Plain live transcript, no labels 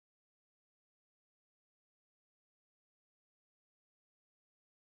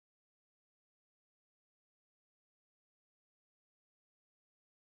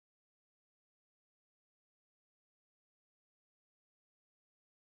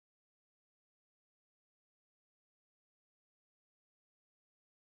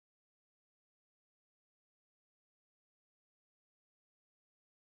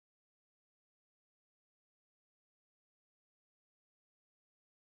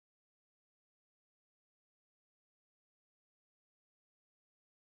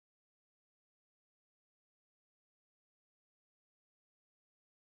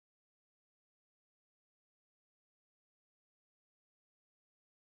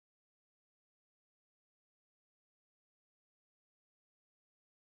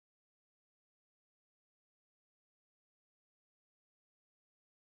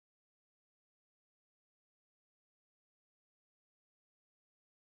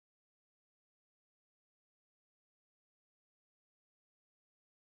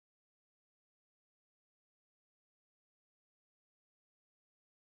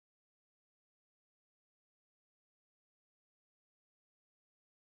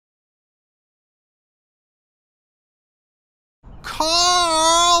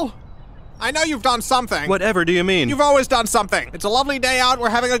I know you've done something. Whatever do you mean? You've always done something. It's a lovely day out, we're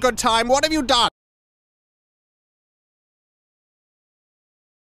having a good time. What have you done?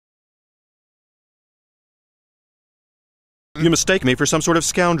 You mistake me for some sort of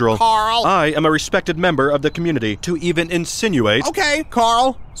scoundrel. Carl! I am a respected member of the community. To even insinuate... Okay,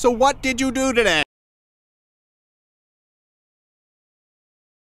 Carl. So what did you do today?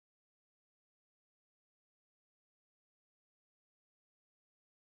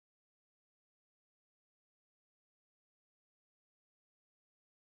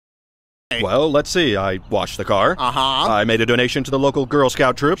 Well, let's see. I washed the car. Uh-huh. I made a donation to the local Girl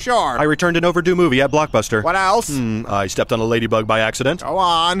Scout troop. Sure. I returned an overdue movie at Blockbuster. What else? I stepped on a ladybug by accident. Go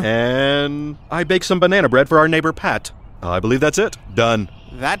on. And I baked some banana bread for our neighbor Pat. I believe that's it. Done.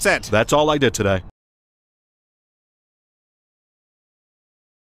 That's it. That's all I did today.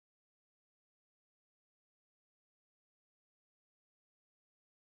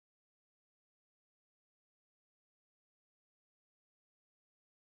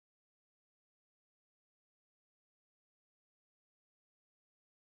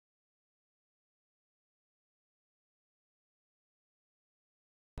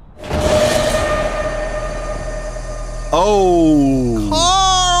 Oh!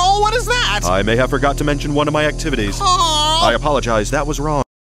 Carl, what is that? I may have forgot to mention one of my activities. Carl! I apologize, that was wrong.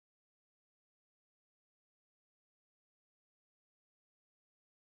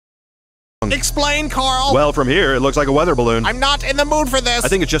 Explain, Carl. Well, from here, it looks like a weather balloon. I'm not in the mood for this. I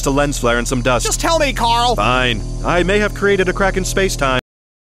think it's just a lens flare and some dust. Just tell me, Carl. Fine. I may have created a crack in space-time.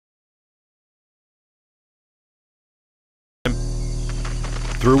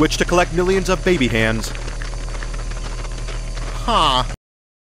 Through which to collect millions of baby hands. Huh.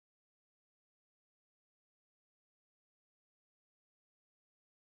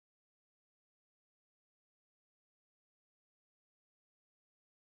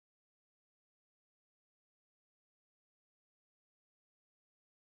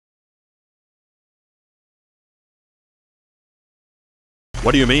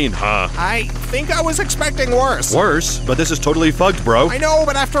 What do you mean, huh? I think I was expecting worse. Worse? But this is totally fucked, bro. I know,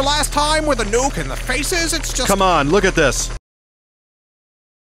 but after last time with the nuke and the faces, it's just... Come on, look at this.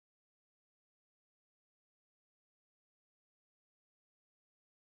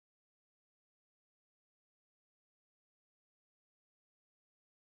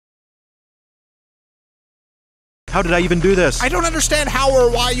 How did I even do this? I don't understand how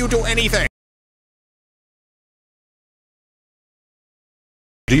or why you do anything.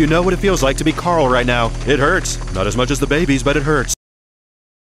 Do you know what it feels like to be Carl right now? It hurts. Not as much as the babies, but it hurts.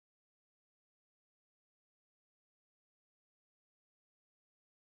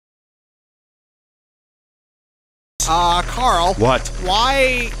 Carl. What?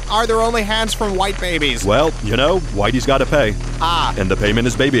 Why are there only hands from white babies? Well, you know, Whitey's gotta pay. Ah. And the payment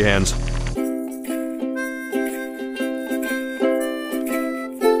is baby hands.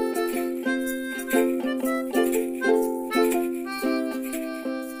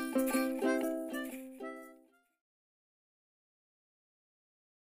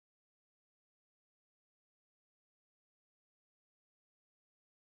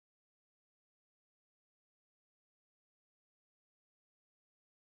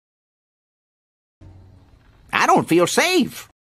 I don't feel safe.